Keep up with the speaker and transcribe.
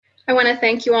I want to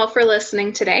thank you all for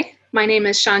listening today. My name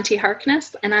is Shanti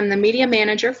Harkness, and I'm the Media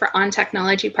Manager for On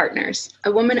Technology Partners,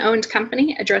 a woman-owned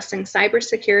company addressing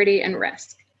cybersecurity and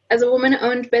risk. As a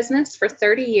woman-owned business for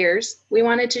 30 years, we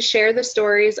wanted to share the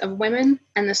stories of women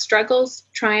and the struggles,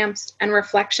 triumphs, and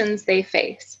reflections they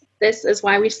face. This is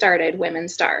why we started Women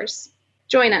Stars.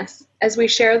 Join us as we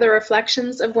share the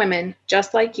reflections of women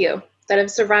just like you that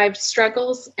have survived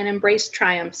struggles and embraced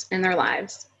triumphs in their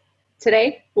lives.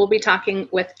 Today, we'll be talking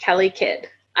with Kelly Kidd.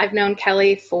 I've known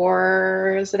Kelly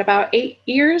for, is it about 8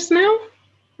 years now,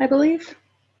 I believe?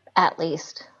 At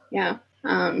least. Yeah.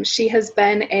 She has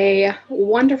been a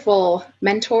wonderful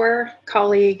mentor,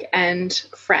 colleague, and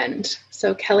friend.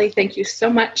 So Kelly, thank you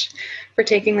so much for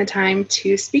taking the time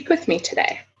to speak with me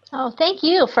today. Oh, thank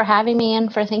you for having me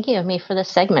and for thinking of me for this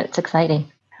segment. It's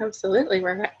exciting. Absolutely.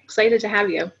 We're excited to have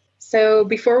you. So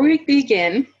before we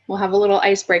begin, we'll have a little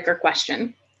icebreaker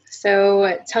question.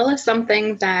 So tell us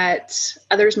something that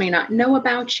others may not know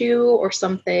about you or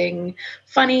something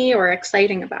funny or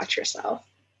exciting about yourself.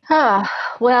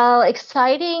 Well,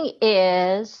 exciting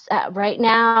is right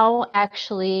now,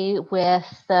 actually, with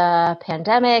the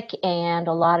pandemic and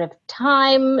a lot of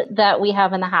time that we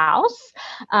have in the house,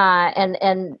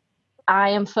 and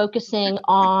I am focusing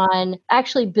on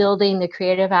actually building the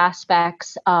creative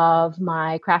aspects of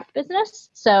my craft business.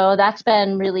 So that's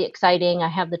been really exciting. I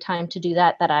have the time to do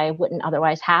that I wouldn't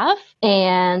otherwise have.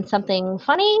 And something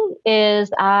funny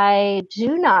is I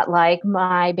do not like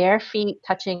my bare feet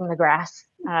touching the grass.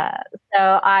 So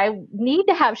I need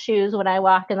to have shoes when I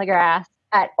walk in the grass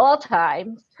at all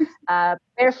times.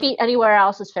 Bare feet anywhere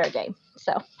else is fair game.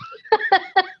 So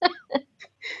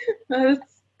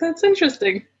that's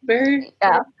interesting. Very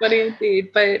funny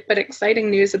indeed, but exciting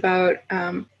news about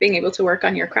being able to work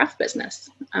on your craft business.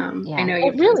 I know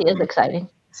it really is exciting.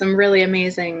 Some really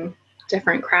amazing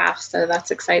different crafts, so that's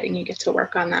exciting. You get to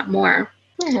work on that more.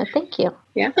 Yeah, thank you.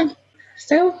 Yeah.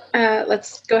 So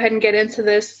let's go ahead and get into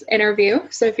this interview.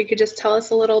 So if you could just tell us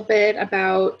a little bit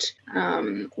about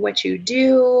what you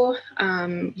do,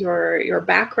 your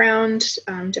background,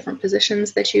 different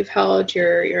positions that you've held,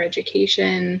 your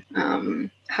education,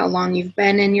 how long you've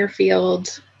been in your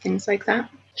field, things like that.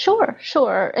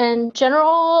 Sure. In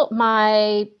general,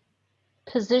 my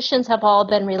positions have all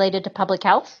been related to public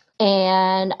health.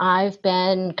 And I've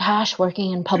been,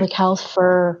 working in public health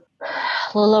for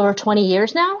a little over 20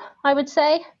 years now, I would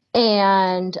say.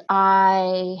 And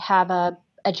I have a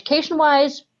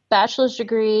education-wise bachelor's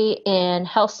degree in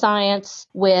health science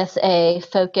with a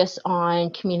focus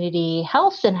on community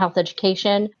health and health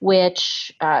education,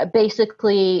 which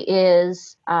basically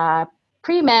is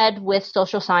pre-med with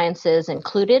social sciences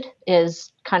included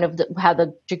is kind of how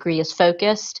the degree is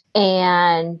focused.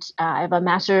 And I have a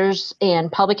master's in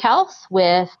public health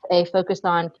with a focus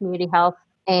on community health.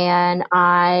 And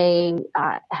I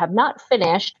have not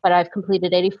finished, but I've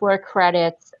completed 84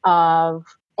 credits of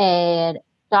a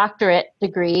doctorate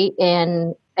degree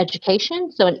in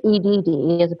education, so an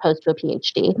EDD as opposed to a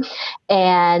PhD.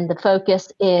 And the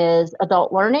focus is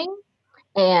adult learning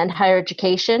and higher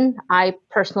education. I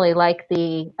personally like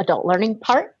the adult learning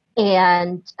part.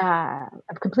 And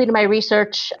I've completed my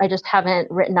research. I just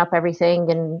haven't written up everything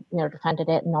and, defended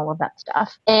it and all of that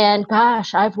stuff. And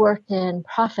I've worked in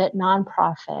profit,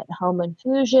 nonprofit, home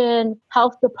infusion,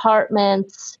 health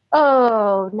departments,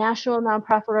 national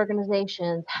nonprofit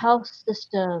organizations, health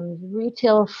systems,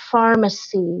 retail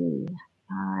pharmacy.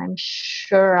 I'm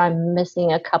sure I'm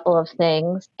missing a couple of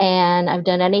things. And I've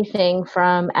done anything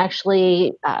from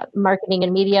actually marketing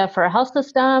and media for a health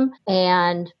system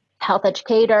and health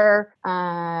educator,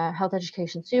 health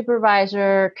education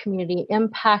supervisor, community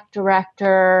impact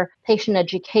director, patient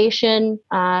education,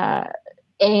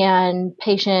 and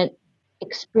patient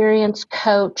experience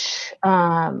coach.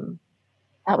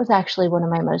 That was actually one of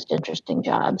my most interesting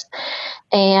jobs.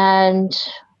 And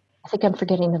I think I'm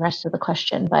forgetting the rest of the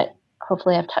question, but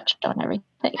hopefully I've touched on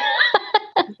everything.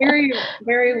 Very,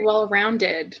 very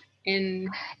well-rounded in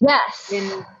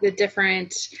the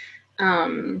different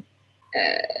I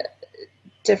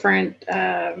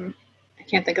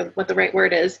can't think of what the right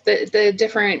word is, the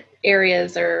different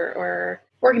areas or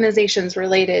organizations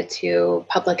related to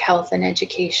public health and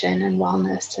education and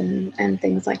wellness and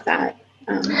things like that.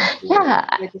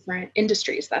 The different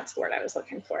industries, that's the word I was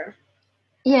looking for.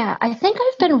 Yeah, I think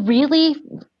I've been really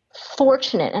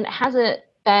fortunate, and it hasn't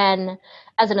been,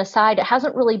 as an aside, it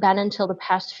hasn't really been until the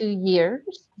past few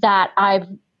years that I've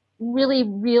really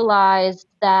realized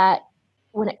that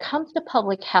when it comes to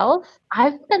public health,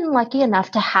 I've been lucky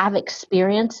enough to have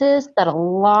experiences that a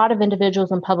lot of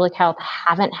individuals in public health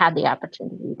haven't had the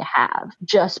opportunity to have,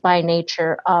 just by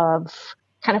nature of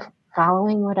kind of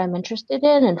following what I'm interested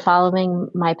in and following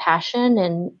my passion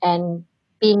and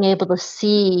being able to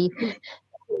see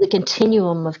the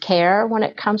continuum of care when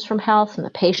it comes from health, from the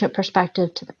patient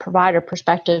perspective to the provider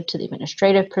perspective to the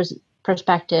administrative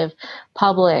perspective,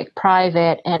 public,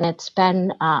 private, and it's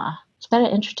been an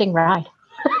interesting ride.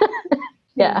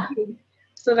 Yeah.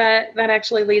 So that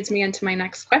actually leads me into my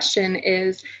next question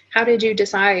is, how did you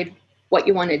decide what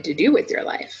you wanted to do with your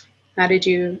life? How did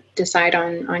you decide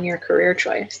on your career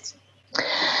choice?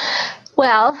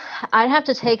 Well, I'd have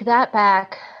to take that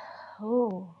back,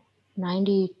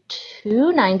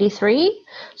 92, 93,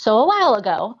 so a while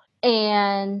ago.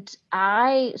 And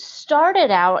I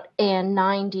started out in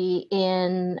 90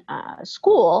 in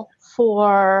school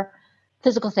for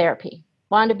physical therapy.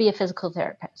 Wanted to be a physical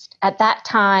therapist. At that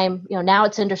time, now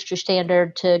it's industry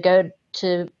standard to go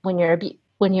to when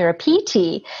you're a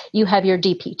PT, you have your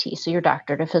DPT, so your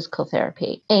doctorate of physical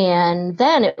therapy. And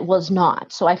then it was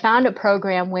not. So I found a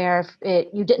program where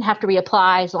you didn't have to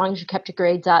reapply as long as you kept your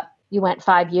grades up. You went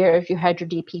 5 years, you had your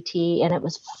DPT, and it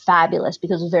was fabulous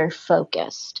because it was very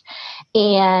focused.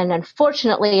 And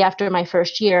unfortunately, after my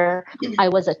first year, I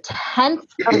was a 10th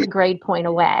of a grade point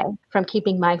away from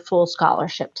keeping my full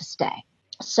scholarship to stay.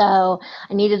 So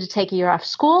I needed to take a year off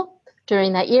school.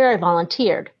 During that year, I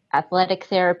volunteered athletic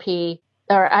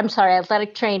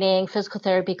training, physical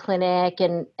therapy clinic,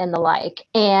 and the like.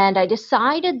 And I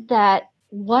decided that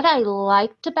what I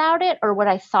liked about it, or what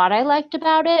I thought I liked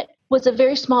about it, was a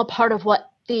very small part of what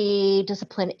the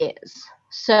discipline is.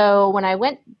 So when I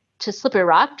went to Slippery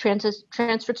Rock,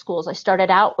 transferred schools, I started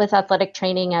out with athletic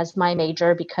training as my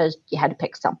major because you had to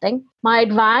pick something. My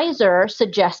advisor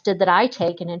suggested that I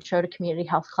take an intro to community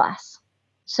health class.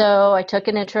 So I took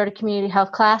an intro to community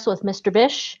health class with Mr.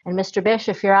 Bish. And Mr. Bish,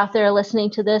 if you're out there listening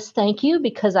to this, thank you,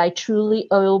 because I truly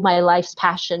owe my life's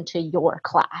passion to your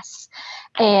class.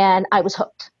 And I was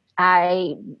hooked.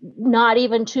 Not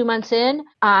even 2 months in,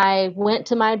 I went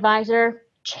to my advisor,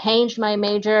 changed my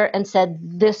major, and said,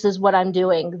 this is what I'm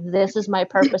doing. This is my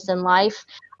purpose in life.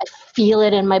 I feel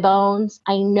it in my bones.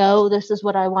 I know this is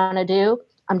what I want to do.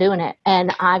 I'm doing it.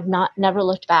 And I've never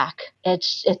looked back.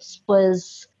 It's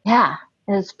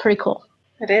pretty cool.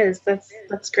 It is.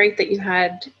 That's great that you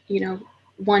had,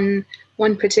 one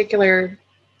particular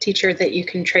teacher that you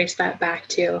can trace that back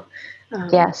to.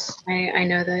 Yes. I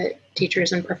know that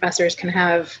teachers and professors can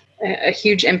have a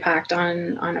huge impact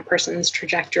on a person's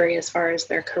trajectory as far as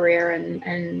their career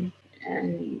and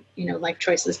life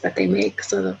choices that they make.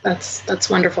 So that's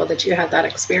wonderful that you had that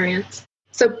experience.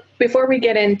 So before we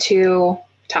get into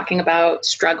talking about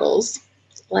struggles,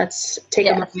 let's take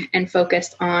a moment and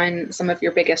focus on some of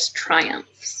your biggest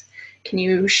triumphs. Can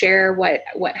you share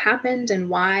what happened and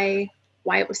why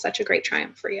it was such a great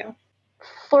triumph for you?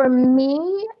 For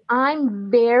me, I'm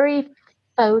very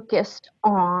focused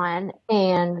on,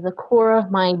 and the core of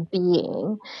my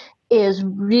being is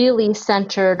really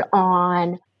centered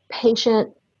on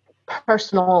patient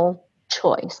personal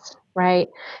choice, right?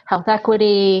 Health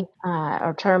equity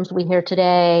are terms we hear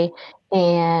today,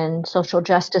 and social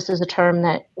justice is a term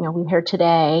that we hear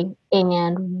today.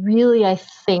 And really, I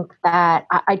think that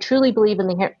I truly believe in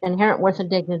the inherent worth and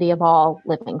dignity of all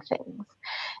living things.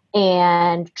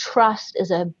 And trust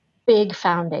is a big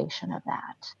foundation of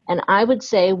that. And I would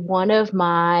say one of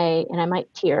my, and I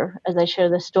might tear as I share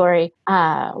this story,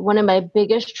 one of my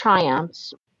biggest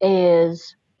triumphs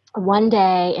is one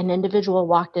day an individual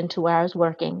walked into where I was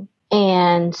working,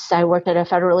 and I worked at a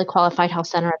federally qualified health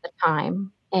center at the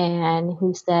time. And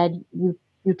he said,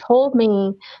 you told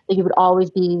me that you would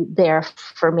always be there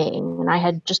for me. And I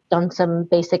had just done some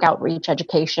basic outreach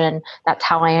education. That's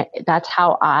how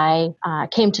I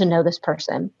came to know this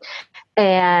person.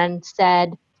 And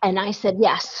I said,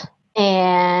 yes.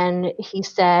 And he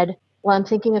said, well, I'm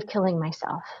thinking of killing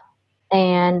myself.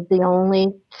 And the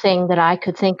only thing that I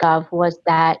could think of was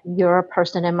that you're a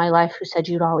person in my life who said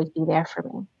you'd always be there for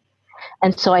me.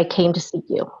 And so I came to see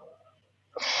you.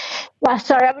 Yeah,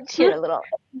 sorry, I would tear a little.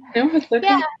 No, it's okay.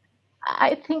 Yeah,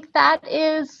 I think that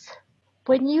is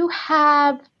when you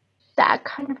have that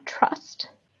kind of trust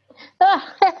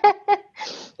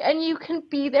and you can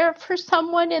be there for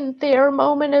someone in their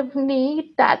moment of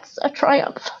need, that's a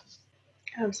triumph.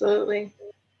 Absolutely.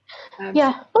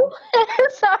 Yeah.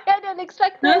 Sorry, I didn't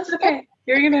expect that. No, it's okay.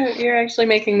 You're actually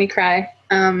making me cry.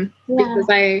 Because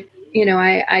I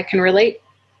can relate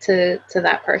to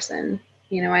that person.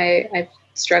 I've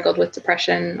struggled with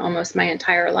depression almost my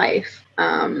entire life.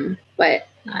 But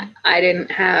I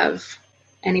didn't have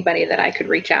anybody that I could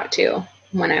reach out to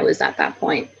when I was at that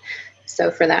point.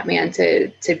 So for that man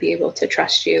to be able to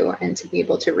trust you and to be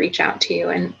able to reach out to you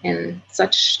in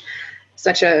such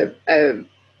a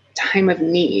time of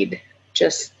need,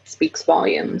 just speaks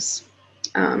volumes.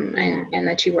 And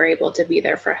that you were able to be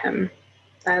there for him.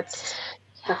 That's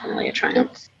definitely a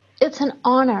triumph. It's an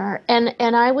honor.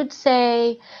 And I would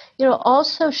say,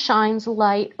 also shines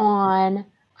light on,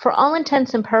 for all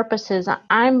intents and purposes,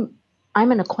 I'm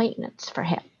an acquaintance for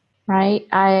him, right?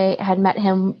 I had met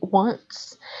him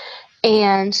once.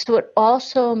 And so it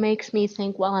also makes me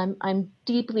think, well, I'm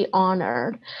deeply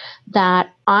honored that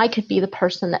I could be the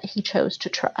person that he chose to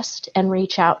trust and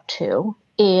reach out to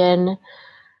in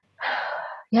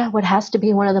what has to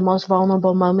be one of the most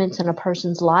vulnerable moments in a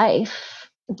person's life.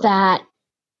 That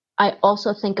I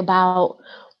also think about,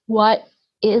 what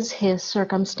is his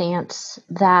circumstance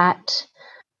that,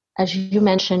 as you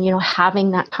mentioned,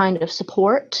 having that kind of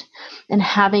support and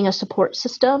having a support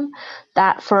system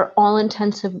that, for all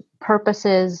intents and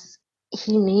purposes,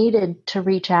 he needed to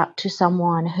reach out to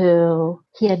someone who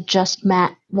he had just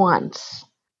met once.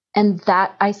 And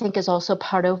that, I think, is also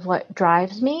part of what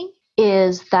drives me,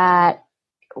 is that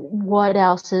what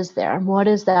else is there, and what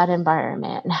is that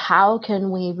environment, and how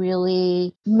can we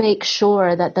really make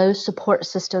sure that those support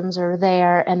systems are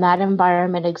there and that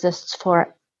environment exists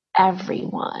for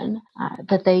everyone,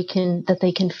 that they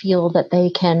can feel that they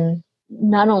can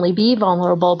not only be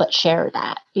vulnerable but share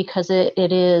that, because it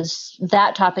is,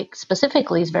 that topic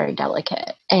specifically is very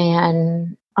delicate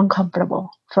and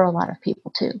uncomfortable for a lot of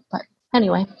people too. But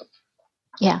anyway.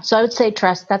 Yeah, so I would say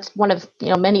trust. That's one of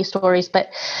many stories, but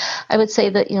I would say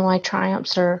that my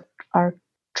triumphs are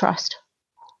trust.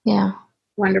 Yeah.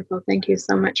 Wonderful. Thank you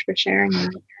so much for sharing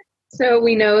that. So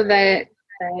we know that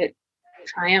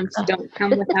triumphs don't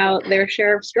come without their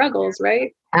share of struggles,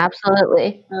 right?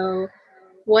 Absolutely. So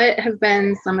what have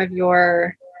been some of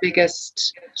your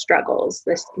biggest struggles?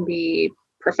 This can be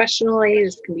professionally,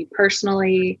 this can be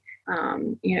personally.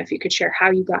 If you could share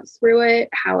how you got through it,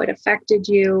 how it affected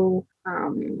you,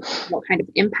 what kind of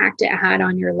impact it had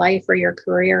on your life or your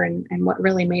career, and what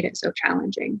really made it so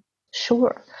challenging.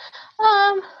 Sure.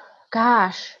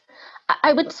 Gosh,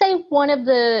 I would say one of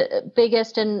the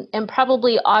biggest and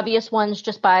probably obvious ones,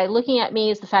 just by looking at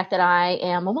me, is the fact that I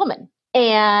am a woman.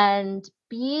 And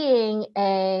being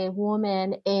a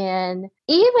woman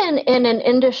even in an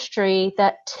industry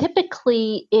that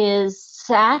typically is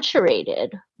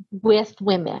saturated with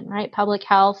women, right? Public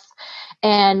health,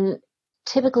 and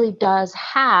typically does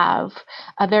have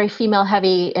a very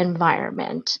female-heavy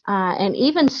environment. And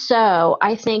even so,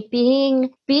 I think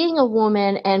being a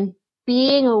woman, and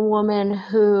being a woman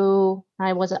who,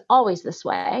 I wasn't always this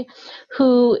way,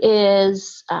 who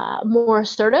is more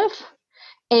assertive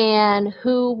and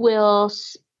who will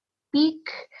speak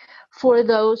for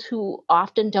those who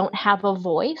often don't have a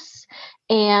voice,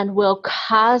 and will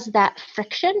cause that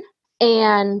friction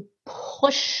and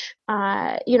push,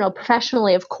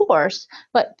 professionally, of course,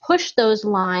 but push those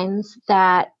lines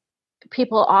that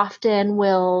people often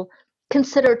will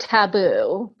consider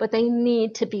taboo, but they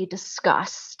need to be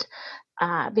discussed.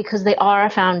 Because they are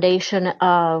a foundation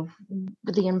of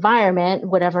the environment,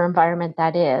 whatever environment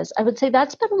that is. I would say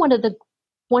that's been one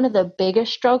of the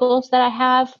biggest struggles that I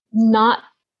have, not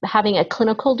having a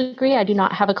clinical degree. I do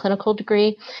not have a clinical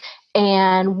degree,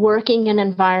 and working in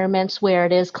environments where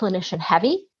it is clinician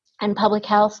heavy and public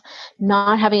health,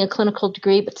 not having a clinical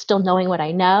degree, but still knowing what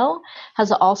I know,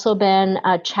 has also been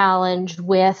a challenge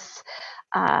with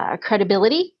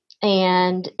credibility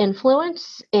and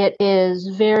influence. It is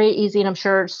very easy, and I'm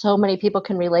sure so many people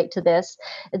can relate to this.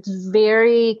 It's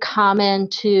very common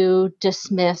to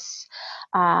dismiss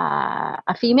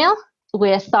a female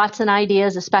with thoughts and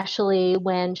ideas, especially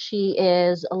when she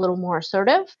is a little more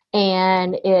assertive.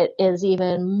 And it is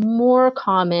even more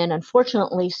common,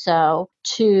 unfortunately so,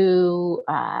 to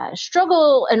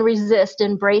struggle and resist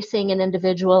embracing an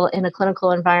individual in a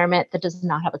clinical environment that does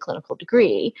not have a clinical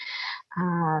degree.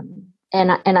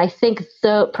 And I think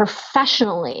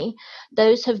professionally,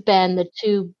 those have been the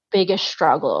two biggest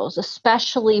struggles,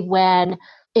 especially when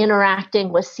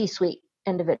interacting with C-suite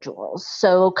individuals,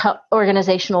 so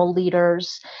organizational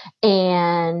leaders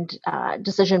and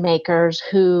decision makers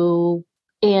who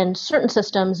in certain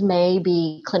systems may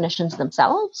be clinicians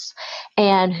themselves,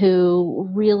 and who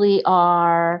really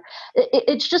are,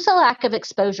 it's just a lack of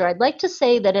exposure. I'd like to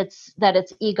say that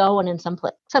it's ego, and in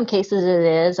some cases it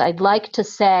is. I'd like to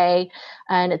say,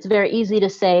 and it's very easy to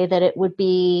say, that it would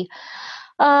be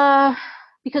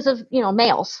because of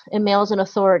males in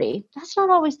authority. That's not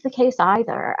always the case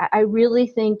either. I really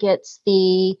think it's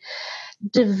the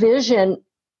division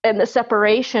and the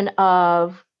separation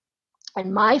of,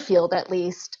 in my field at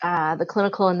least, the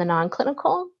clinical and the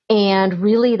non-clinical. And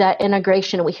really that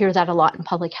integration, we hear that a lot in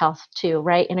public health too,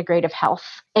 right? Integrative health.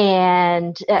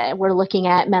 And we're looking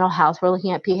at mental health, we're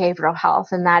looking at behavioral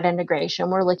health and that integration.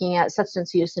 We're looking at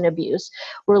substance use and abuse.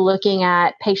 We're looking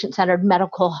at patient-centered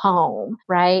medical home,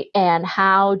 right? And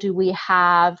how do we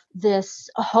have this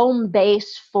home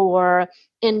base for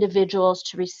individuals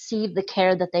to receive the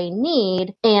care that they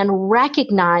need, and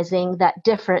recognizing that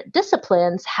different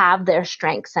disciplines have their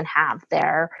strengths and have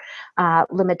their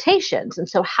limitations. And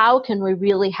so how can we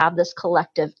really have this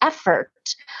collective effort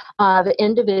of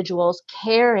individuals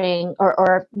caring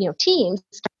or teams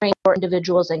caring for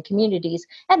individuals and communities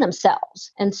and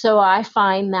themselves? And so I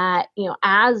find that,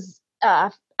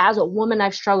 as a woman,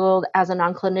 I've struggled. As a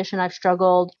non-clinician, I've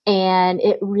struggled. And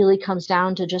it really comes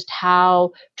down to just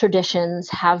how traditions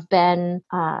have been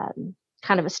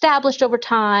kind of established over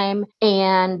time,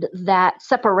 and that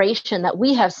separation that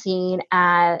we have seen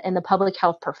in the public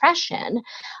health profession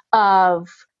of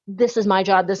this is my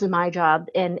job,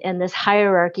 and this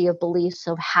hierarchy of beliefs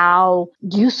of how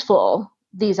useful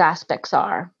these aspects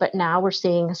are. But now we're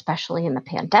seeing, especially in the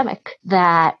pandemic,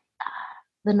 that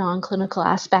the non-clinical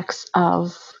aspects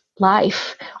of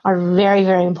life are very,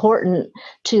 very important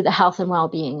to the health and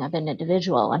well-being of an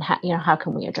individual. And how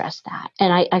can we address that?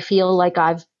 And I feel like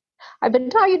I've been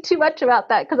talking too much about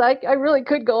that, because I really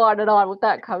could go on and on with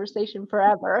that conversation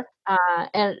forever.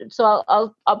 And so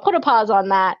I'll put a pause on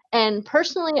that. And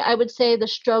personally, I would say the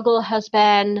struggle has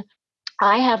been,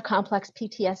 I have complex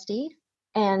PTSD.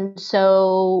 And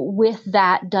so with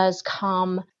that does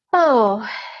come,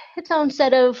 its own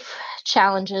set of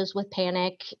challenges with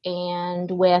panic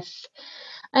and with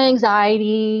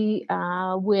anxiety,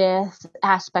 with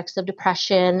aspects of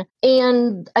depression.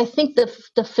 And I think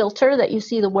the filter that you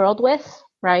see the world with,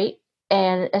 right?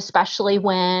 And especially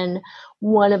when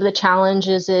one of the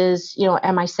challenges is,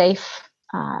 am I safe?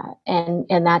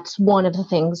 And that's one of the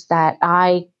things that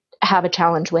I have a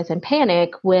challenge with in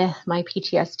panic with my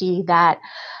PTSD, that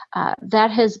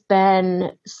has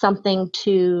been something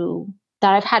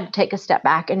that I've had to take a step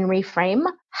back and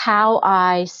reframe how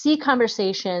I see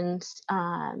conversations,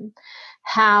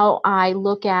 how I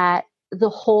look at the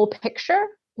whole picture,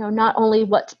 not only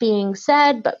what's being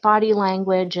said, but body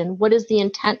language and what is the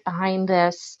intent behind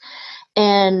this.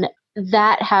 And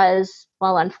that has,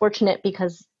 while unfortunate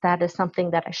because that is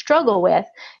something that I struggle with,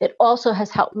 it also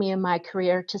has helped me in my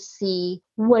career to see,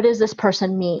 what does this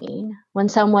person mean when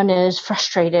someone is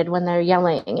frustrated, when they're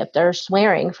yelling, if they're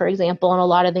swearing, for example, in a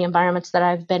lot of the environments that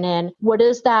I've been in. What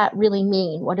does that really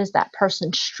mean? What does that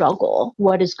person struggle?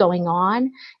 What is going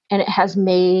on? And it has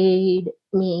made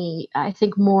me, I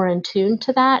think, more in tune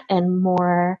to that and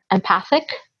more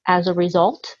empathic as a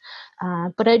result.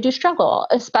 But I do struggle,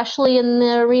 especially in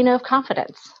the arena of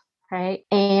confidence, right?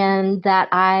 And that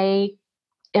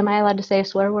am I allowed to say a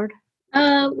swear word?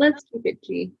 Let's keep it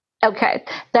G. Okay,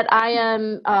 that I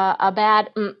am a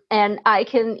bad, and I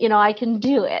can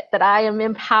do it, that I am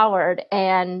empowered,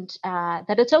 and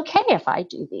that it's okay if I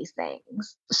do these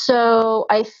things. So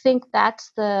I think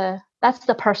that's the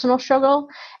personal struggle.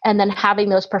 And then having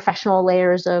those professional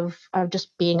layers of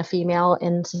just being a female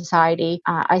in society,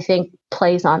 I think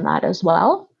plays on that as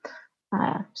well.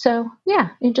 So yeah,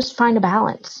 you just find a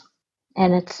balance,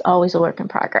 and it's always a work in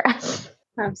progress.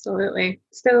 Absolutely.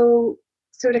 So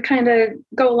to kind of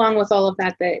go along with all of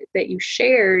that you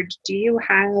shared, do you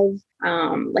have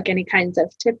like any kinds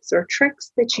of tips or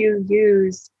tricks that you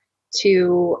use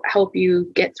to help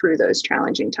you get through those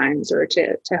challenging times, or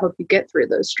to help you get through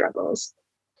those struggles?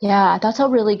 Yeah, that's a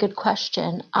really good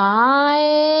question.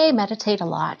 I meditate a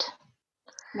lot.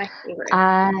 My favorite.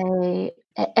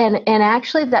 And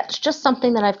actually that's just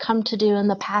something that I've come to do in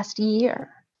the past year.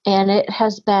 And it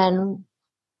has been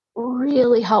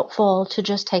really helpful to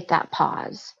just take that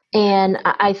pause. And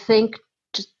I think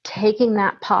just taking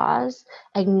that pause,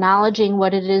 acknowledging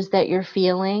what it is that you're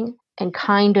feeling, and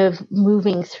kind of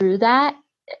moving through that,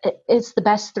 it's the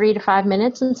best 3 to 5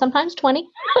 minutes, and sometimes 20,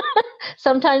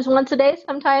 sometimes once a day,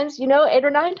 sometimes, 8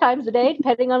 or 9 times a day,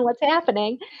 depending on what's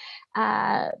happening.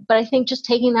 But I think just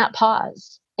taking that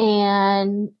pause,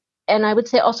 and I would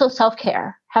say also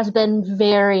self-care has been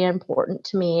very important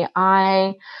to me.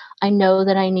 I know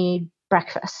that I need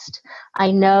breakfast.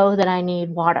 I know that I need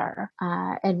water,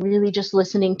 and really just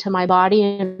listening to my body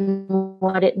and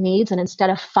what it needs. And instead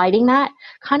of fighting that,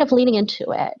 kind of leaning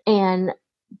into it and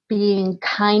being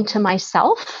kind to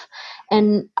myself.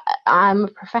 And I'm a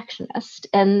perfectionist,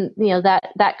 and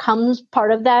that comes,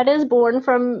 part of that is born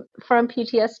from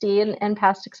PTSD and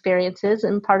past experiences,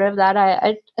 and part of that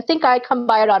I think I come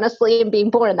by it honestly and being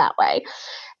born that way.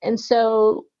 And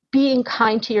so being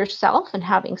kind to yourself and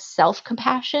having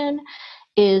self-compassion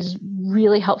is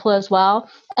really helpful as well.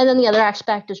 And then the other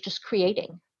aspect is just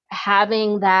creating.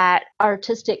 Having that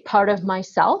artistic part of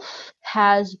myself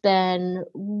has been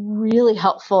really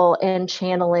helpful in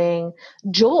channeling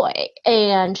joy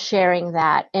and sharing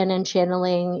that, and in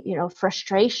channeling,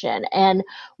 frustration. And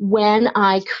when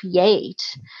I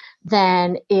create,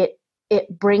 then it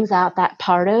brings out that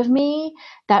part of me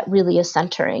that really is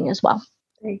centering as well.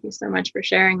 Thank you so much for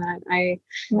sharing that.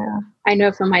 I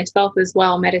know for myself as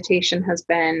well, meditation has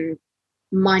been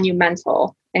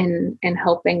monumental in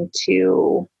helping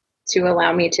to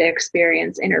allow me to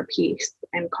experience inner peace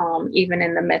and calm, even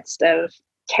in the midst of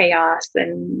chaos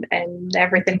and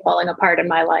everything falling apart in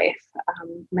my life.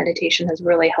 Meditation has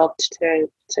really helped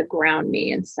to ground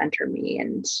me and center me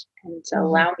and to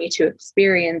allow me to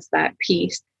experience that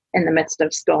peace in the midst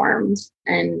of storms.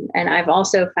 And I've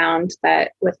also found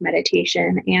that with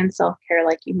meditation and self-care,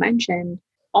 like you mentioned,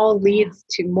 all leads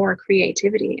to more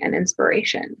creativity and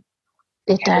inspiration.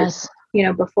 It does.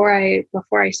 Before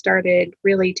I started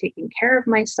really taking care of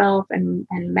myself and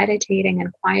meditating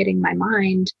and quieting my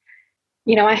mind,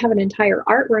 I have an entire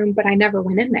art room, but I never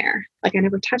went in there. Like, I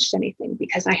never touched anything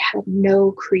because I had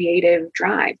no creative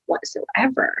drive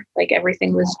whatsoever. Like,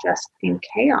 everything was just in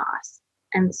chaos.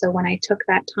 And so when I took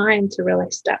that time to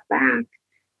really step back,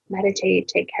 meditate,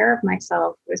 take care of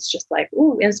myself, it's just like,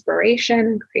 inspiration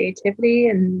and creativity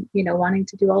and, wanting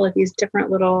to do all of these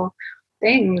different little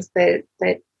things that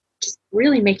just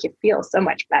really make you feel so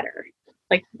much better.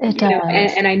 Like,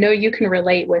 and I know you can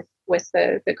relate with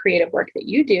the creative work that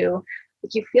you do.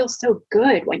 Like, you feel so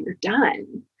good when you're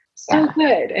done. So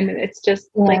good. And it's just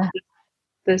like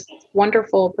this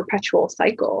wonderful perpetual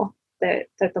cycle that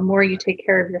the more you take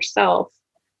care of yourself,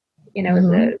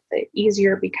 the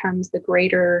easier it becomes, the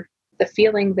greater the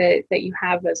feeling that you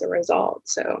have as a result.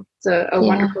 So it's a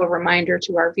wonderful reminder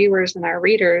to our viewers and our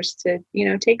readers to,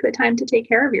 take the time to take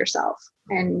care of yourself,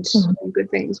 and good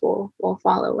things will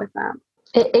follow with that.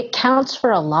 It counts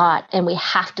for a lot, and we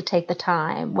have to take the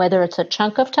time, whether it's a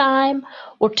chunk of time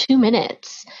or 2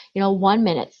 minutes, 1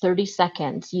 minute, 30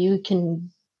 seconds.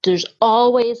 There's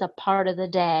always a part of the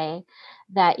day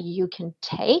that you can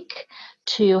take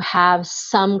to have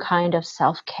some kind of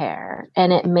self-care.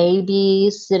 And it may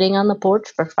be sitting on the porch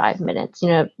for 5 minutes.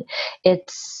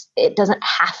 It doesn't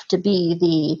have to be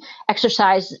the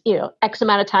exercise, X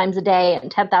amount of times a day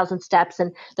and 10,000 steps.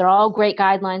 And they're all great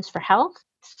guidelines for health.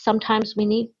 Sometimes we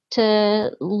need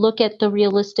to look at the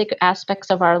realistic aspects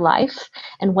of our life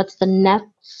and what's the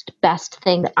next best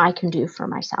thing that I can do for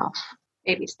myself.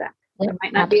 Baby step. I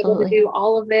might not be able to do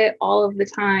all of it all of the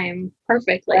time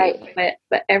perfectly,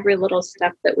 but every little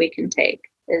step that we can take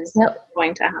is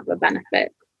going to have a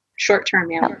benefit, short term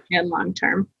and long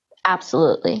term.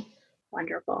 Absolutely.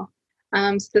 Wonderful.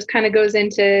 So this kind of goes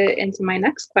into my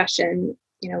next question.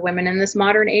 Women in this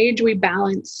modern age, we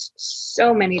balance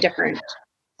so many different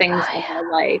things in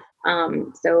our life.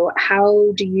 So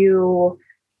how do you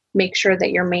make sure that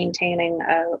you're maintaining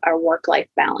a work-life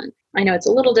balance? I know it's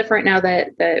a little different now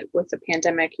that with the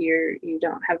pandemic, you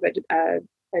don't have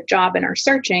a job and are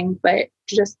searching, but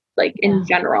just like in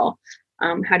general,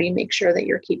 how do you make sure that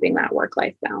you're keeping that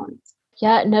work-life balance?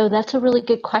 Yeah, no, that's a really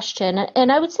good question.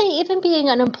 And I would say even being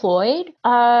unemployed,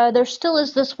 there still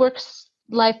is this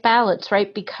work-life balance,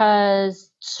 right? Because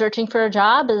searching for a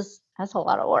job that's a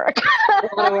lot of work. A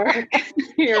lot of work.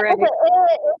 You're right.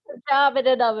 It's a job in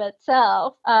and of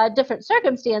itself. Different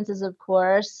circumstances, of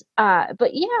course.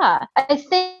 But yeah, I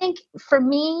think for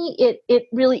me, it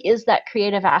really is that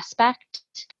creative aspect.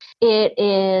 It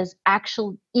is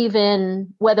actually,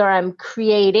 even whether I'm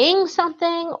creating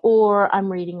something or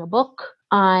I'm reading a book,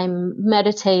 I'm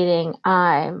meditating,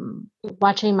 I'm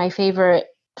watching my favorite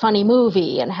funny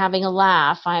movie and having a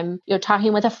laugh, I'm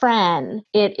talking with a friend.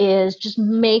 It is just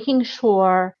making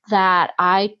sure that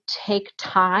I take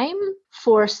time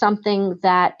for something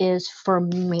that is for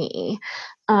me.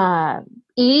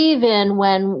 Even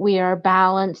when we are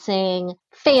balancing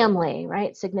family,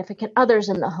 right? Significant others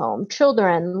in the home,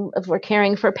 children, if we're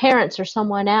caring for parents or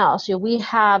someone else, we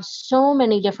have so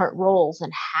many different roles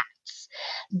and hats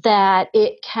that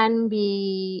it can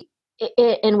be,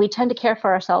 and we tend to care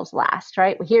for ourselves last,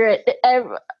 right? We hear it,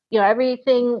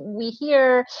 everything we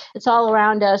hear, it's all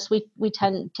around us. We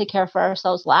tend to care for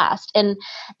ourselves last, and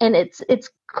it's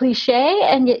cliche,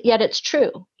 and yet it's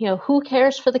true. Who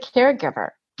cares for the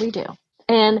caregiver? We do.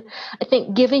 And I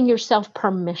think giving yourself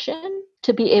permission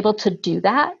to be able to do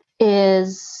that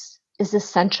is is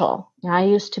essential. I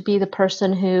used to be the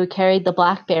person who carried the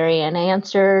BlackBerry and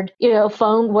answered,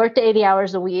 worked 80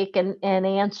 hours a week and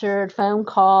answered phone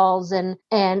calls and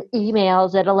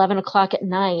emails at 11 o'clock at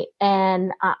night.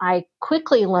 And I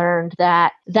quickly learned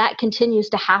that continues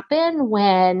to happen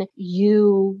when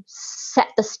you set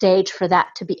the stage for that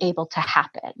to be able to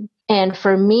happen. And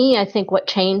for me, I think what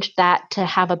changed that to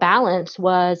have a balance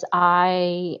was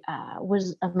I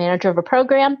was a manager of a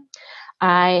program.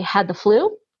 I had the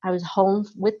flu. I was home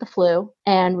with the flu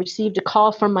and received a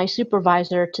call from my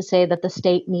supervisor to say that the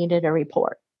state needed a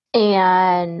report.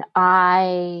 And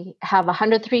I have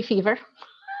 103 fever.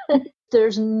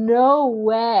 There's no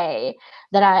way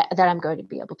that I'm going to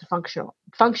be able to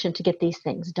function to get these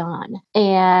things done.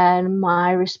 And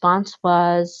my response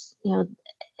was,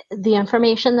 the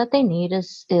information that they need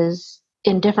is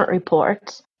in different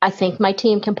reports. I think my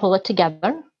team can pull it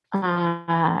together.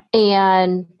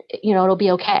 And it'll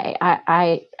be okay.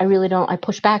 I really don't. I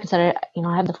pushed back and said,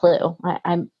 I have the flu.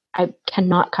 I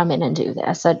cannot come in and do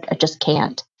this. I just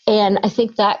can't. And I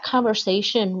think that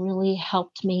conversation really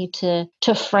helped me to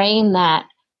frame that.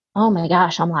 Oh my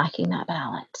gosh, I'm lacking that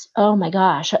balance. Oh my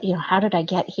gosh, how did I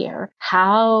get here?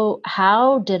 How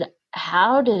did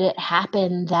it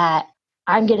happen that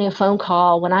I'm getting a phone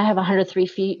call when I have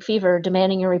 103 fever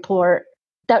demanding a report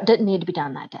that didn't need to be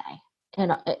done that day?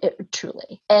 And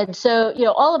truly. And so,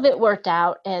 all of it worked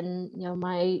out. And,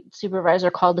 my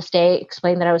supervisor called the state,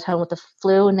 explained that I was home with the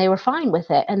flu, and they were fine with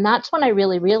it. And that's when I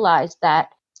really realized that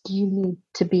you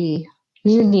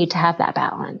need to have that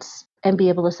balance and be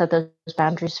able to set those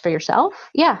boundaries for yourself.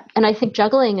 Yeah. And I think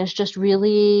juggling is just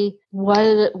really what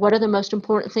are the most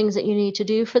important things that you need to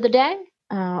do for the day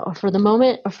or for the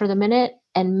moment or for the minute,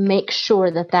 and make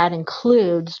sure that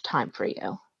includes time for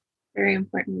you. Very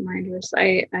important reminders.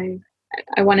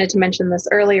 I wanted to mention this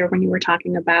earlier when you were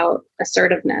talking about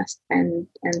assertiveness and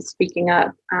speaking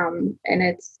up. And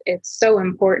it's so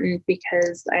important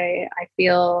because I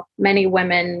feel many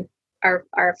women are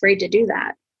afraid to do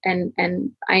that. And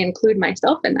I include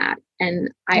myself in that.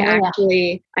 And I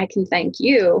can thank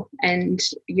you and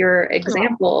your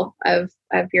example of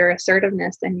your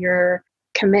assertiveness and your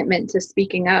commitment to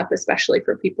speaking up, especially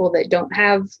for people that don't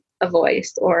have a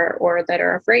voice or that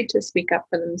are afraid to speak up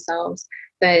for themselves,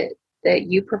 that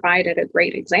you provided a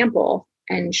great example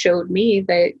and showed me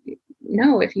that,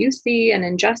 no, if you see an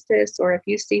injustice or if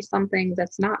you see something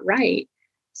that's not right,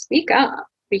 speak up,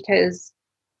 because,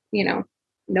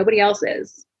 nobody else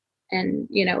is. And,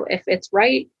 if it's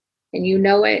right and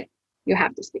it, you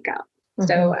have to speak up. Mm-hmm.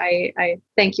 So I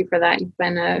thank you for that. You've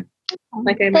been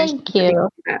like I mentioned,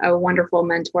 a wonderful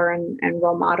mentor and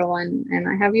role model. And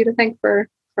I have you to thank for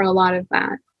a lot of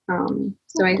that.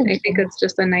 So I think it's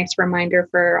just a nice reminder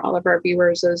for all of our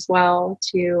viewers as well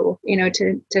to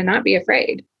not be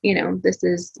afraid. This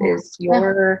is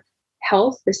your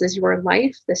health. This is your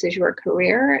life. This is your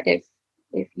career. If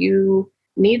you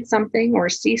need something or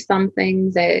see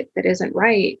something that isn't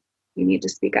right, you need to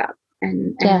speak up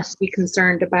and be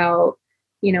concerned about,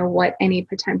 what any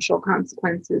potential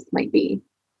consequences might be,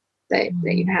 that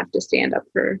you have to stand up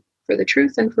for the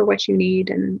truth and for what you need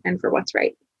and for what's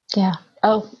right. Yeah.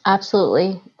 Oh,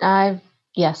 absolutely.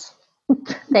 Yes.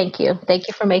 Thank you. Thank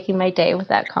you for making my day with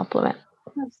that compliment.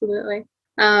 Absolutely.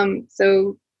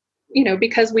 So,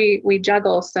 because we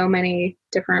juggle so many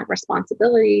different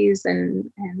responsibilities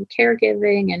and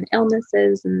caregiving and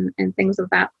illnesses and things of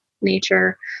that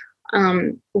nature,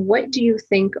 what do you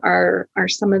think are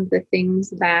some of the things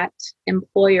that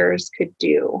employers could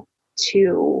do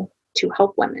to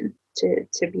help women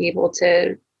to be able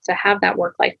to have that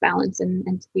work-life balance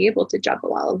and to be able to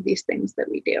juggle all of these things that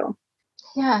we do?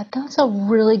 Yeah, that's a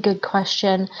really good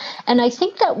question. And I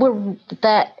think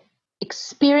that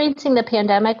experiencing the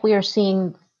pandemic, we are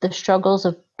seeing the struggles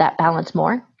of that balance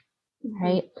more,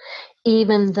 right?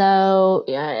 Even though,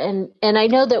 and I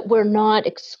know that we're not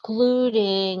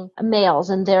excluding males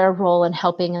and their role in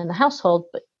helping in the household,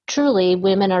 but truly,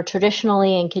 women are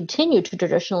traditionally and continue to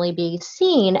traditionally be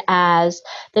seen as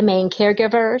the main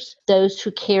caregivers, those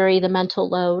who carry the mental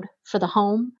load for the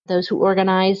home, those who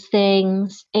organize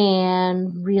things,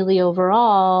 and really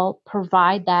overall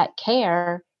provide that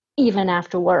care even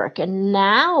after work. And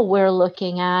now we're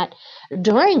looking at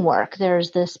during work,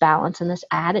 there's this balance and this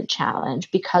added challenge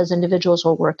because individuals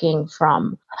are working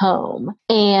from home.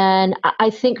 And I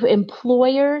think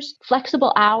employers,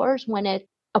 flexible hours when it's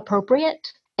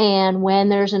appropriate, and when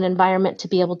there's an environment to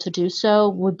be able to do so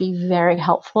would be very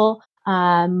helpful.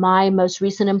 My most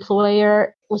recent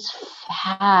employer was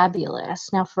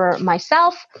fabulous. Now, for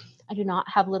myself, I do not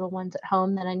have little ones at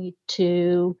home that I need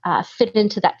to fit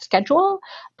into that schedule.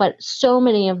 But so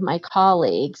many of my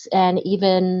colleagues and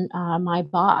even my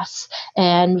boss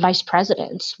and vice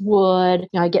presidents would,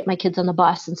 I get my kids on the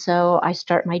bus. And so I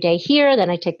start my day here, then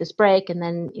I take this break, and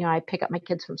then, I pick up my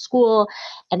kids from school.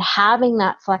 And having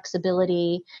that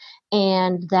flexibility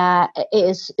and that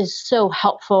is so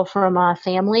helpful from a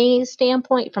family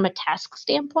standpoint, from a task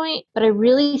standpoint. But I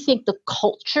really think the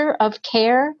culture of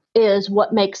care is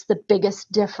what makes the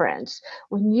biggest difference.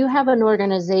 When you have an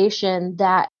organization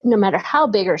that, no matter how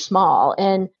big or small,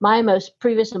 and my most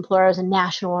previous employer is a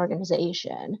national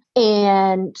organization.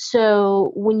 And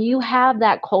so when you have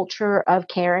that culture of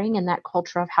caring and that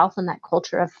culture of health and that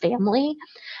culture of family,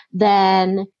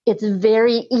 then it's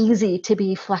very easy to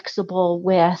be flexible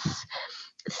with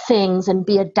things and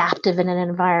be adaptive in an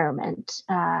environment.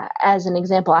 As an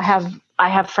example, I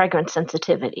have fragrance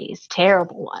sensitivities,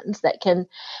 terrible ones that can,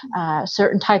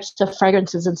 certain types of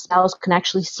fragrances and smells can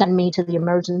actually send me to the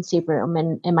emergency room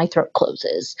and my throat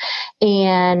closes.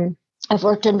 And I've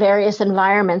worked in various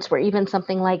environments where even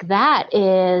something like that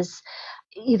is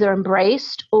either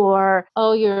embraced or,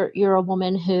 oh, you're a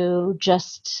woman who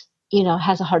just,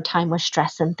 has a hard time with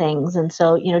stress and things. And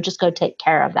so, just go take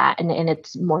care of that. And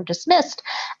it's more dismissed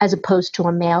as opposed to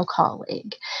a male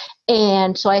colleague.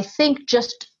 And so I think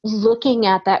just looking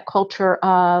at that culture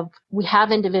of, we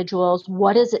have individuals,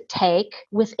 what does it take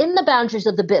within the boundaries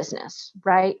of the business,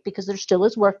 right? Because there still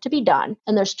is work to be done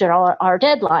and there still are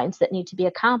deadlines that need to be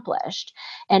accomplished.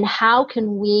 And how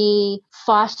can we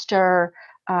foster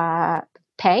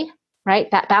pay,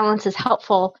 right? That balance is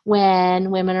helpful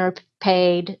when women are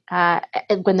paid,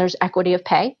 when there's equity of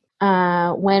pay.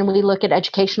 When we look at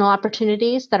educational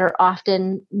opportunities that are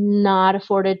often not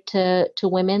afforded to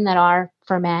women that are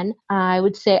for men, I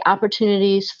would say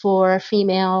opportunities for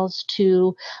females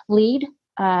to lead,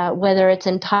 whether it's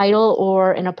in title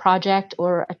or in a project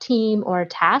or a team or a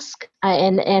task,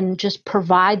 and just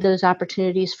provide those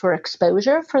opportunities for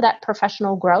exposure for that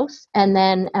professional growth. And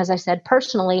then, as I said,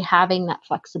 personally, having that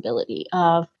flexibility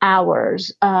of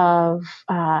hours of,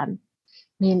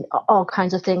 all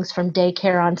kinds of things from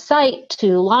daycare on site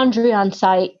to laundry on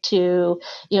site to,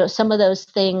 some of those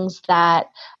things that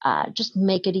just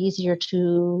make it easier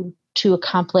to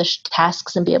accomplish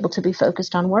tasks and be able to be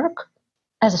focused on work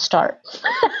as a start.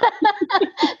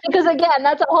 Because again,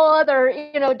 that's a whole other,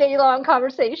 day-long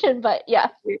conversation, but yeah.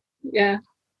 Yeah.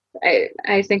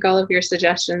 I think all of your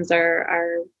suggestions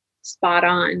are spot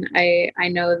on. I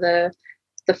know the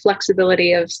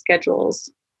flexibility of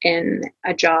schedules in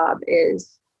a job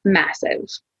is massive.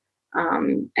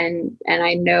 And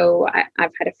I know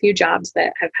I've had a few jobs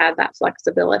that have had that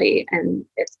flexibility, and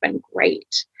it's been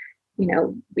great,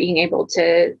 being able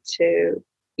to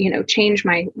change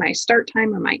my start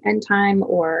time or my end time,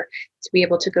 or to be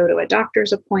able to go to a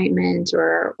doctor's appointment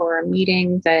or a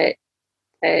meeting that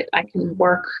I can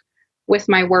work with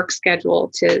my work schedule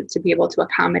to be able to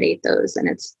accommodate those. And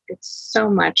it's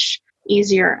so much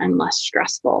easier and less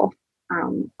stressful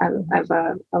of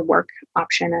a work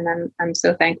option. And I'm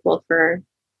so thankful for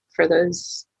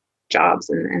those jobs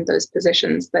and those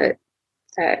positions that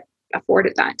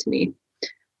afforded that to me.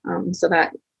 So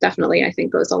that definitely, I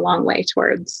think, goes a long way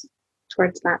towards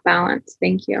that balance.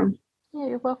 Thank you. Yeah,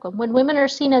 you're welcome. When women are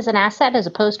seen as an asset as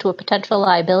opposed to a potential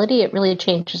liability, it really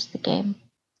changes the game.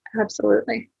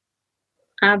 Absolutely.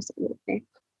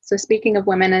 So speaking of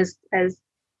women as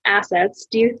assets,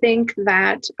 do you think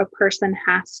that a person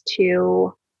has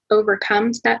to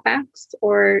overcome setbacks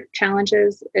or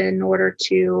challenges in order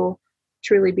to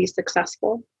truly be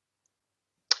successful?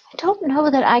 I don't know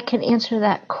that I can answer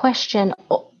that question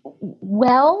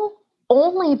well,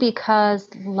 only because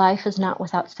life is not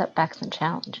without setbacks and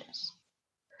challenges.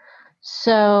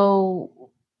 So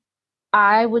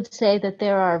I would say that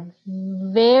there are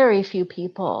very few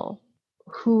people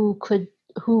who could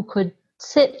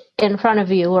sit in front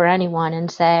of you or anyone and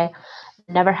say,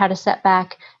 never had a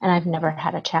setback and I've never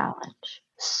had a challenge.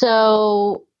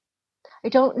 So I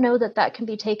don't know that can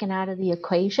be taken out of the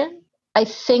equation. I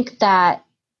think that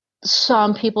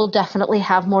some people definitely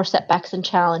have more setbacks and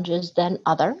challenges than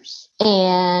others.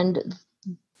 And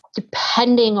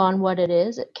depending on what it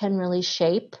is, it can really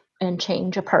shape and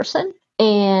change a person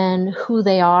and who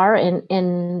they are and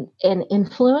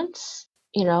influence.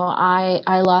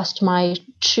 I lost my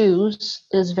shoes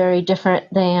is very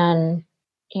different than,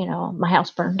 my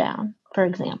house burned down, for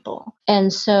example.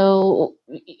 And so,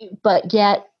 but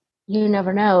yet you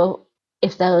never know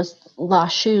if those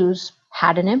lost shoes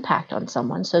had an impact on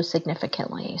someone so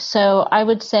significantly. So I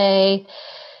would say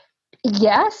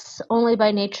yes, only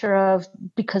by nature of,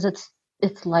 because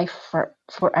it's life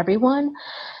for everyone.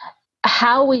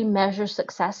 how we measure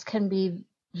success can be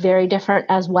very different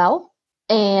as well.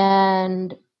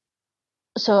 And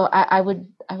so I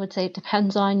would say it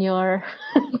depends on your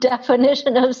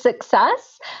definition of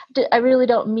success. I really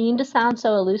don't mean to sound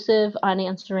so elusive on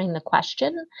answering the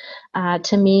question.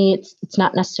 To me, it's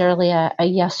not necessarily a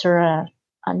yes or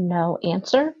a no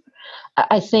answer.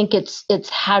 I think it's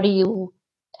how do you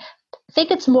I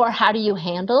think it's more how do you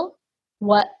handle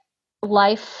what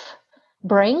life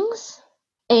brings,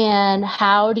 and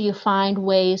how do you find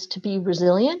ways to be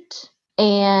resilient,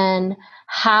 and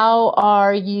how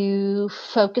are you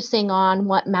focusing on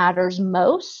what matters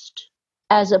most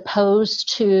as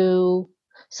opposed to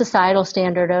societal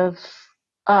standard of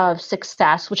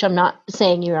success, which I'm not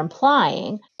saying you're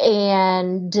implying,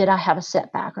 and did I have a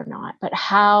setback or not, but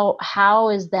how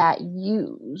is that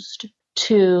used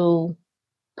to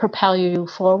propel you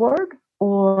forward,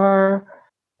 or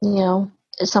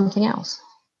something else.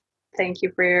 Thank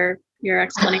you for your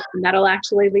explanation. That'll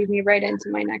actually lead me right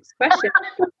into my next question.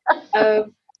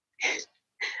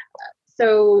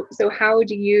 So how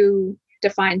do you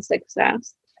define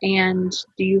success, and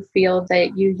do you feel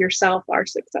that you yourself are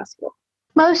successful?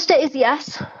 Most days,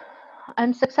 yes,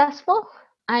 I'm successful.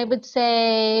 I would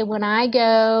say when I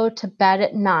go to bed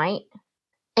at night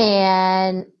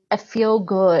and I feel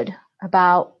good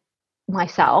about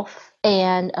myself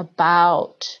and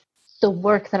about the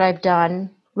work that I've done,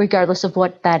 regardless of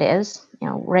what that is.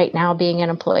 Right now being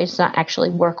an employee is not actually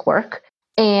work.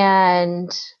 And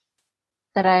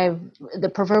that the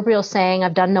proverbial saying,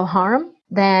 I've done no harm,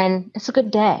 then it's a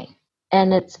good day.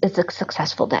 And it's a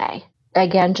successful day.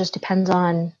 Again, just depends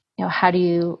on, how do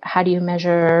you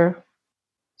measure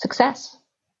success?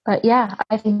 But yeah,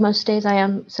 I think most days I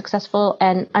am successful.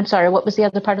 And I'm sorry, what was the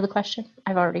other part of the question?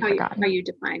 I've already forgotten. How you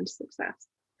defined success?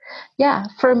 Yeah,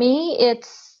 for me, it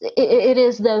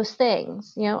is those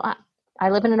things. I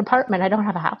live in an apartment. I don't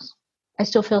have a house. I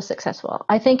still feel successful.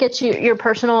 I think it's your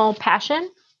personal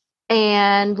passion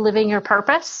and living your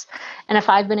purpose. And if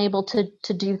I've been able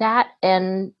to do that,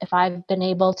 and if I've been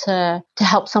able to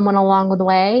help someone along the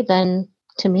way, then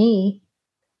to me,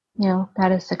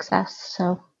 that is success.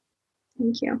 So.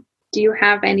 Thank you. Do you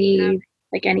have any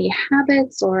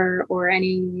habits or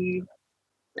anything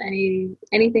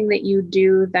that you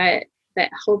do that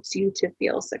helps you to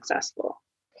feel successful?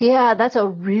 Yeah, that's a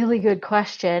really good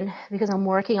question, because I'm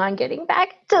working on getting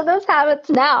back to those habits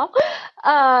now.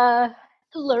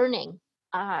 Learning.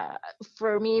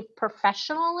 For me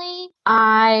professionally,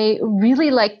 I really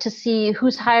like to see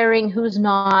who's hiring, who's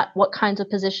not, what kinds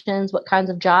of positions, what kinds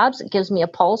of jobs. It gives me a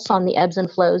pulse on the ebbs and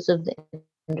flows of the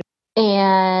industry.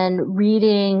 And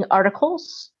reading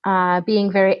articles, being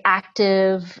very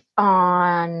active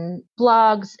on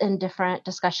blogs and different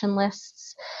discussion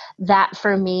lists. That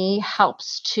for me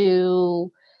helps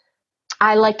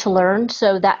I like to learn,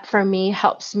 so that for me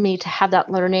helps me to have that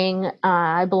learning.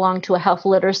 I belong to a health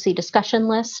literacy discussion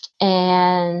list,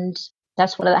 and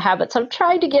that's one of the habits I'm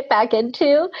trying to get back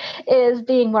into, is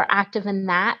being more active in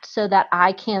that so that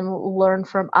I can learn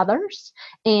from others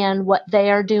and what they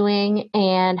are doing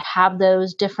and have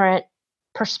those different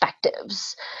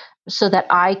perspectives so that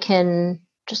I can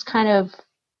just kind of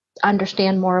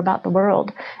understand more about the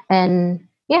world. And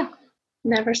yeah.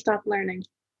 Never stop learning.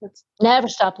 That's never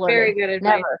stop learning. Very good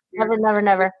advice. Never.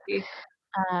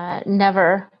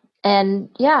 Never. And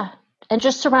yeah, and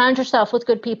just surround yourself with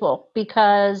good people,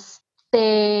 because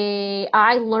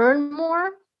I learn more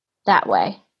that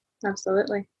way.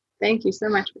 Absolutely. Thank you so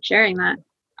much for sharing that.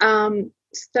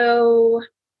 So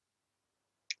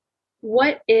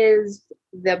what is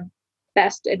the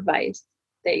best advice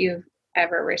that you've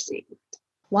ever received?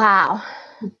 Wow.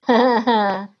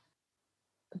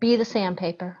 Be the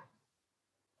sandpaper.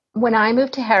 When I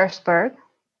moved to Harrisburg,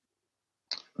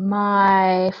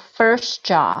 my first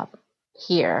job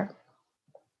here,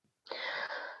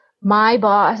 my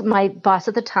boss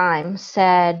at the time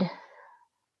said,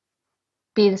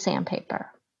 be the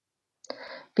sandpaper,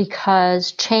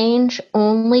 because change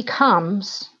only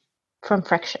comes from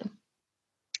friction.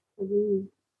 Mm-hmm.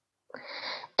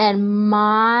 And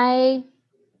not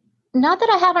that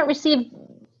I haven't received,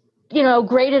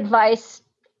 great advice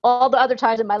all the other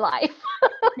times in my life.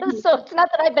 So it's not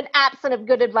that I've been absent of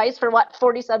good advice for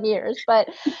 40 some years, but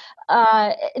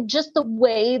just the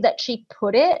way that she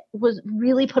put it was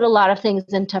really put a lot of things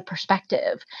into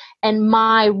perspective. And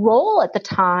my role at the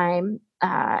time,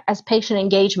 as patient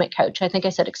engagement coach, I think I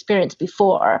said experience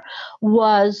before,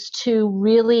 was to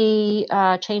really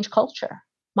change culture.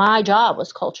 My job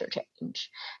was culture change.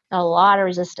 A lot of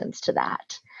resistance to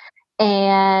that.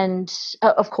 And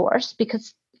of course,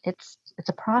 because it's it's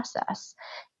a process.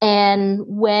 And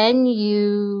when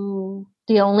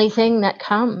the only thing that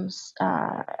comes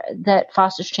that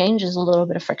fosters change is a little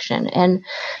bit of friction, and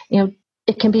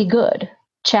it can be good.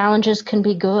 Challenges can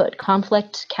be good.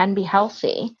 Conflict can be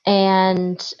healthy,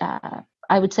 and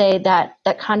I would say that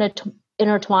kind of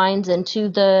intertwines into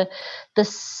the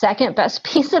second best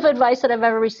piece of advice that I've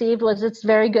ever received was it's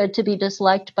very good to be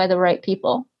disliked by the right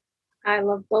people. I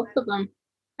love both of them.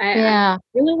 I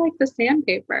really like the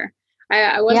sandpaper.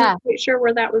 I wasn't quite sure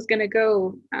where that was going to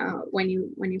go when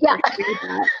you first read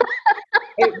that.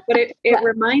 But it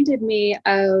reminded me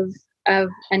of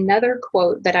another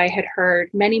quote that I had heard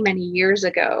many, many years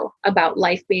ago about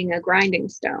life being a grinding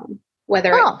stone.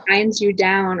 Whether it grinds you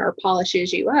down or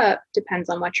polishes you up depends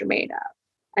on what you're made of.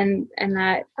 And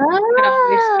that kind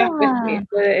of stuck with me.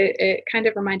 But it kind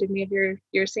of reminded me of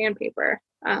your sandpaper.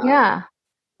 But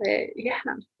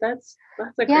that's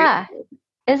a great quote.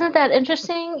 Isn't that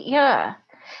interesting? Yeah.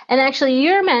 And actually,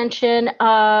 your mention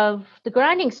of the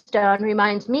grinding stone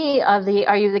reminds me of the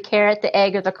 "Are you the carrot, the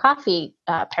egg, or the coffee"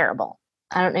 parable.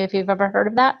 I don't know if you've ever heard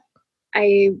of that.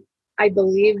 I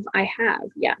believe I have,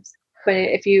 yes. But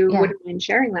if you wouldn't mind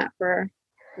sharing that for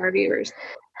our viewers.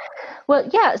 Well,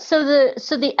 yeah. So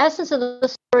the essence of the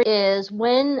story is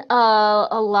when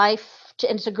a life,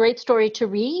 and it's a great story to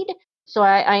read. So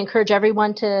I encourage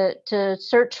everyone to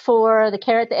search for the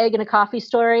carrot, the egg, and a coffee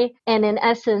story. And in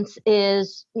essence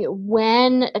is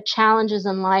when challenges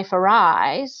in life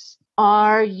arise,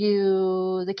 are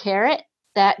you the carrot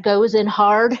that goes in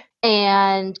hard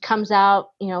and comes out,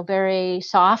 very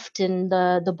soft, and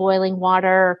the boiling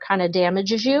water kind of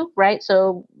damages you, right?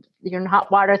 So you're in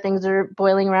hot water, things are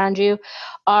boiling around you.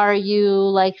 Are you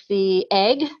like the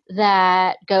egg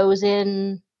that goes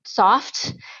in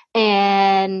soft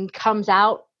and comes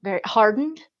out very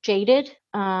hardened, jaded,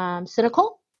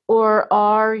 cynical? Or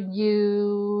are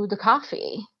you the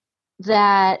coffee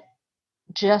that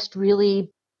just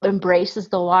really embraces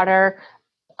the water,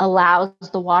 allows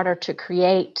the water to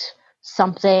create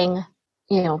something,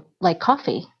 like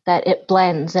coffee, that it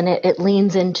blends and it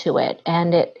leans into it,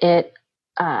 and it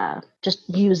just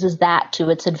uses that to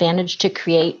its advantage to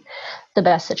create the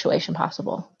best situation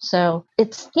possible. So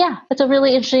it's a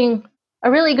really interesting,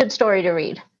 a really good story to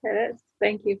read. It is.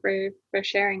 Thank you for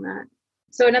sharing that.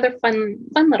 So another fun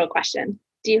little question.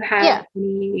 Do you have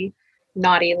any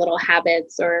naughty little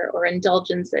habits or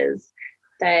indulgences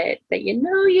that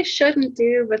you shouldn't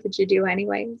do, but that you do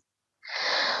anyways?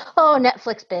 Oh,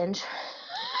 Netflix binge.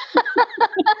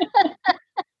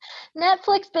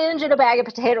 Netflix binge and a bag of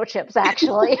potato chips,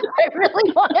 actually. I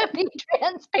really want to be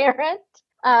transparent.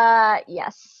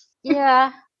 Yes.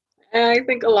 Yeah. I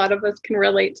think a lot of us can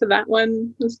relate to that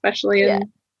one, especially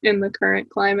in the current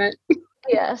climate.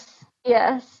 Yes.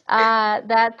 That's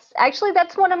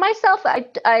one of my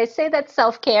I say that's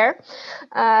self-care.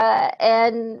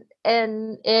 And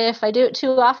if I do it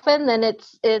too often, then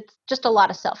it's just a lot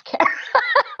of self-care.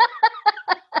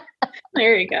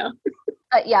 There you go.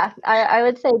 But yeah, I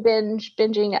would say binging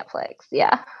Netflix.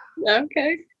 Yeah.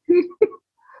 Okay.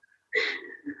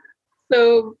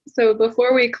 So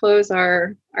before we close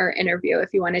our interview,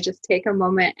 if you want to just take a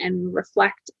moment and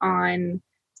reflect on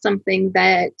something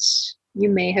that you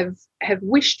may have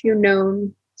wished you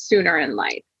known sooner in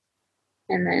life,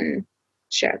 and then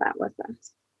share that with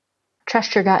us.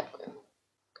 Trust your gut.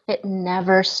 It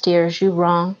never steers you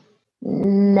wrong.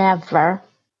 Never.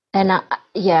 And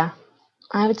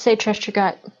I would say trust your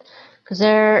gut, because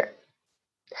I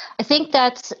think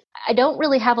I don't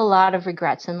really have a lot of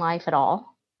regrets in life at all.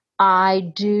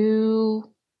 I do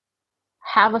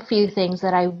have a few things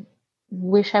that I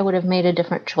wish I would have made a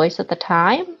different choice at the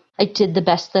time. I did the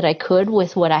best that I could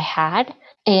with what I had.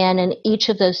 And in each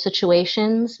of those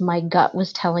situations, my gut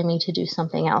was telling me to do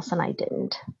something else, and I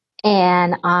didn't.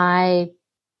 And I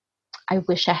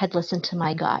wish I had listened to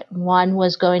my gut. One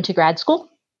was going to grad school,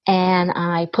 and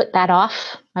I put that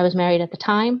off. I was married at the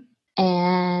time,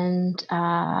 and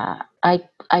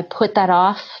I put that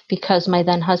off because my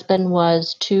then husband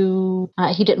was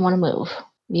he didn't want to move,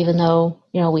 even though,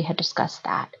 we had discussed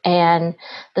that. And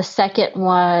the second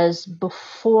was,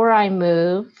 before I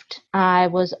moved, I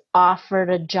was offered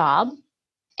a job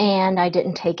and I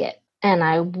didn't take it. And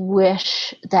I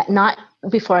wish that, not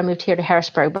before I moved here to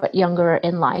Harrisburg, but younger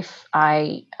in life,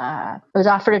 I was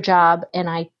offered a job, and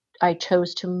I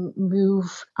chose to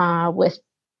move with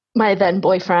my then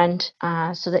boyfriend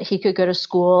so that he could go to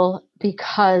school,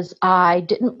 because I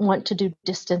didn't want to do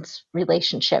distance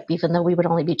relationship, even though we would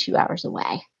only be 2 hours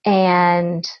away.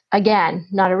 And again,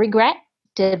 not a regret.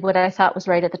 Did what I thought was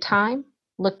right at the time.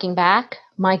 Looking back,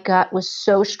 my gut was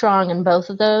so strong in both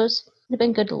of those. It would have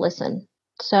been good to listen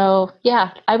So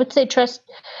yeah, I would say trust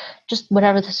just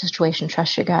whatever the situation,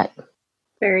 trust your gut.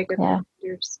 Very good Yeah.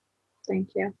 pointers. Thank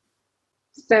you.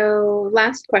 So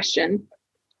last question.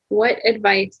 What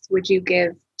advice would you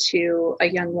give to a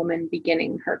young woman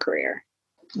beginning her career?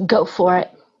 Go for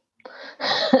it.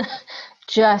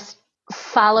 Just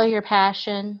follow your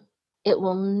passion. It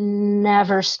will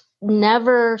never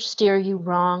steer you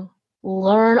wrong.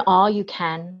 Learn all you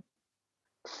can.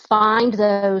 Find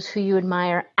those who you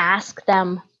admire. Ask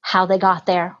them how they got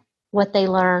there, what they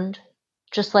learned.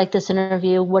 Just like this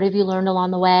interview, what have you learned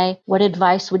along the way? What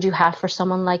advice would you have for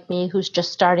someone like me who's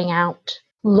just starting out?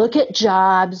 Look at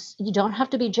jobs. You don't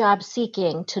have to be job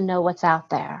seeking to know what's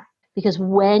out there. Because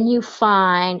when you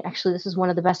find, actually, this is one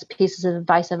of the best pieces of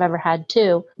advice I've ever had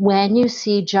too. When you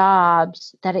see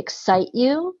jobs that excite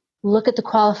you, look at the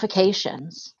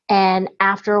qualifications. And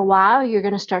after a while, you're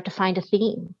going to start to find a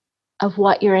theme of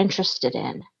what you're interested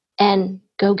in and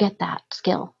go get that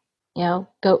skill. Go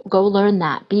learn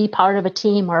that. Be part of a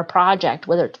team or a project,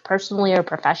 whether it's personally or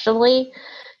professionally.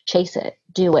 Chase it.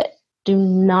 Do it. Do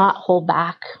not hold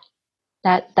back.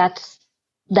 That's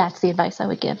the advice I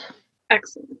would give.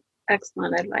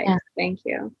 Excellent advice. Yeah. Thank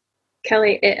you.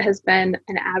 Kelly, it has been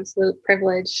an absolute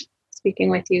privilege speaking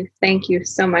with you. Thank you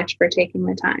so much for taking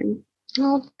the time.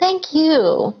 Oh, thank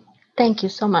you. Thank you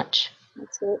so much.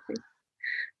 Absolutely.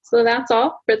 So that's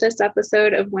all for this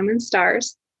episode of Women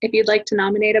Stars. If you'd like to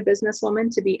nominate a businesswoman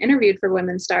to be interviewed for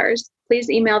Women Stars, please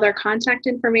email their contact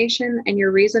information and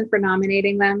your reason for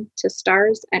nominating them to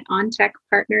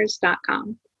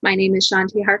stars@ontechpartners.com. My name is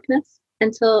Shanti Harkness.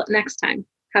 Until next time,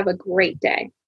 have a great day.